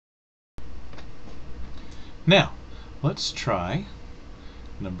Now, let's try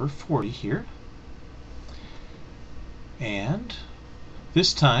number 40 here. And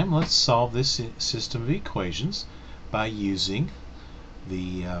this time, let's solve this system of equations by using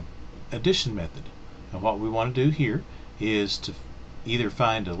the addition method. And what we want to do here is to either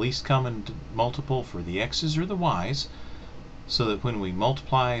find a least common multiple for the x's or the y's, so that when we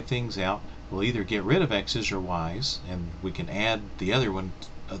multiply things out, we'll either get rid of x's or y's, and we can add the other one,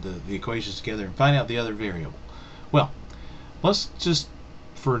 the equations together, and find out the other variable. Well, let's just,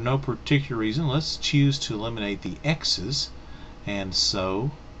 for no particular reason, let's choose to eliminate the x's. And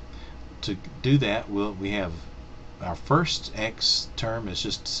so to do that, we have our first x term is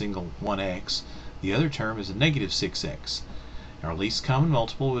just a single 1x. The other term is a negative 6x. Our least common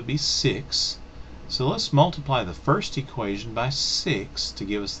multiple would be 6. So let's multiply the first equation by 6 to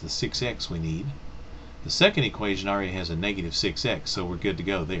give us the 6x we need. The second equation already has a negative 6x, so we're good to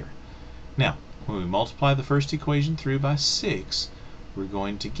go there. Now, when we multiply the first equation through by 6, we're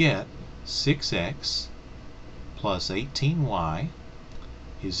going to get 6x plus 18y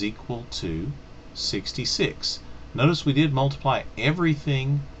is equal to 66. Notice we did multiply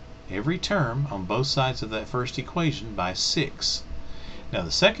everything, every term on both sides of that first equation by 6. Now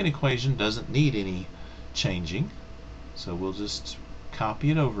the second equation doesn't need any changing, so we'll just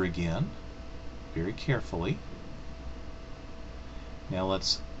copy it over again very carefully. Now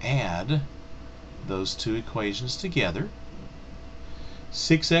let's add those two equations together.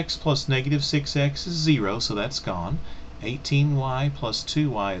 6x plus negative 6x is 0, so that's gone. 18y plus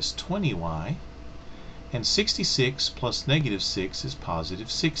 2y is 20y. And 66 plus negative 6 is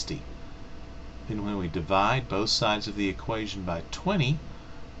positive 60. Then when we divide both sides of the equation by 20,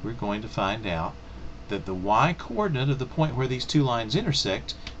 we're going to find out that the y-coordinate of the point where these two lines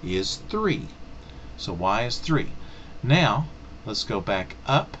intersect is 3. So y is 3. Now, let's go back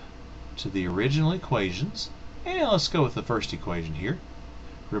up to the original equations, and let's go with the first equation here.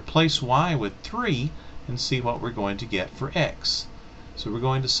 Replace y with 3 and see what we're going to get for x. So we're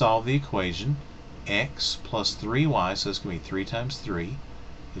going to solve the equation x plus 3y, so it's going to be 3 times 3,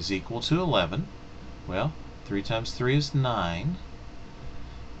 is equal to 11. Well, 3 times 3 is 9.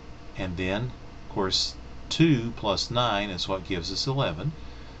 And then, of course, 2 plus 9 is what gives us 11.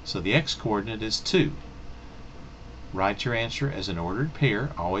 So the x-coordinate is 2. Write your answer as an ordered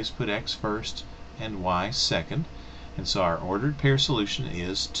pair. Always put x first and y second. And so our ordered pair solution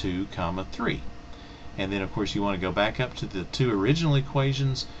is 2, 3. And then, of course, you want to go back up to the two original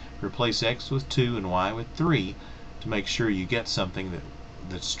equations, replace x with 2 and y with 3 to make sure you get something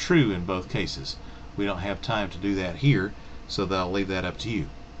that's true in both cases. We don't have time to do that here, so I'll leave that up to you.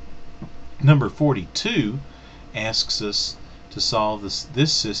 Number 42 asks us to solve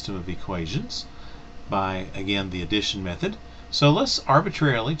this system of equations by, again, the addition method. So let's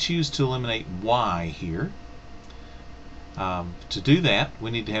arbitrarily choose to eliminate y here. To do that,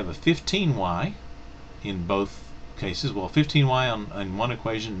 we need to have a 15y in both cases. Well, 15y on one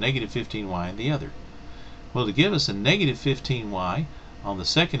equation, negative 15y in the other. Well, to give us a negative 15y on the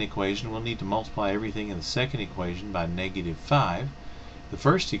second equation, we'll need to multiply everything in the second equation by negative 5. The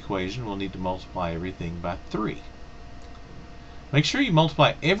first equation, we'll need to multiply everything by 3. Make sure you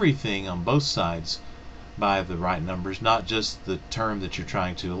multiply everything on both sides by the right numbers, not just the term that you're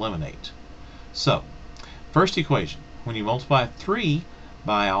trying to eliminate. So, first equation, when you multiply 3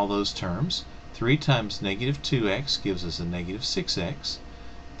 by all those terms, 3 times negative 2x gives us a negative 6x.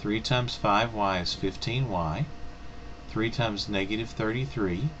 3 times 5y is 15y. 3 times negative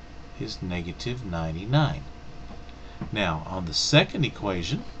 33 is negative 99. Now, on the second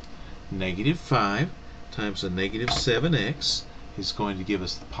equation, negative 5 times a negative 7x is going to give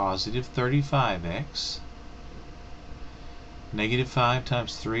us the positive 35x. Negative 5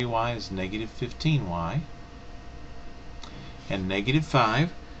 times 3y is negative 15y. And negative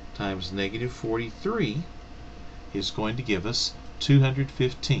 5 times negative 43 is going to give us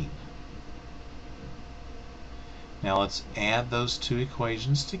 215. Now let's add those two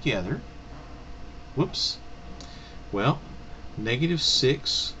equations together. Whoops. Well, negative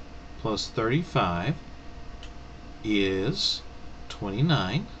 6 plus 35 is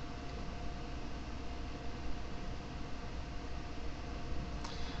 29.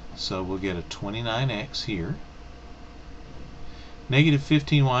 So we'll get a 29x here. Negative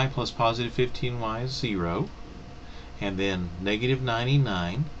 15y plus positive 15y is 0. And then negative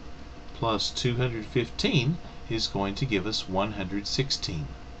 99 plus 215 is going to give us 116.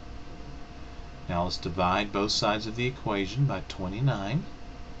 Now let's divide both sides of the equation by 29.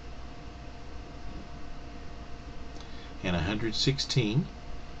 And 116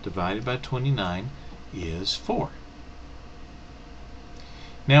 divided by 29 is 4.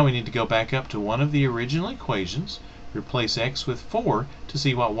 Now we need to go back up to one of the original equations, replace x with 4 to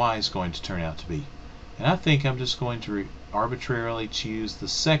see what y is going to turn out to be. And I think I'm just going to arbitrarily choose the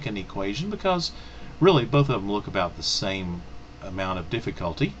second equation because really both of them look about the same amount of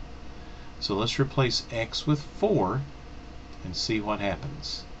difficulty. So let's replace x with 4 and see what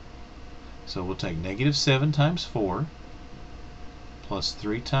happens. So we'll take negative 7 times 4 plus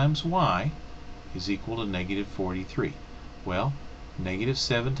 3 times y is equal to negative 43. Well, negative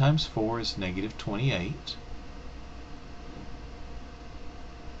 7 times 4 is negative 28.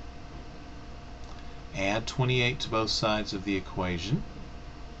 Add 28 to both sides of the equation.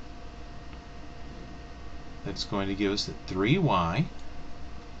 That's going to give us that 3y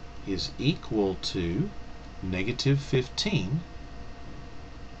is equal to negative 15.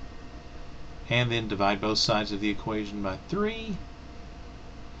 And then divide both sides of the equation by 3.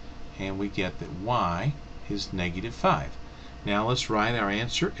 And we get that y is negative 5. Now let's write our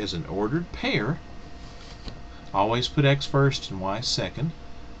answer as an ordered pair. Always put x first and y second.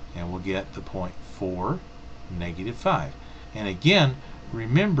 And we'll get the point 4, negative 5. And again,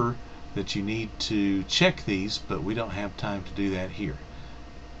 remember that you need to check these, but we don't have time to do that here.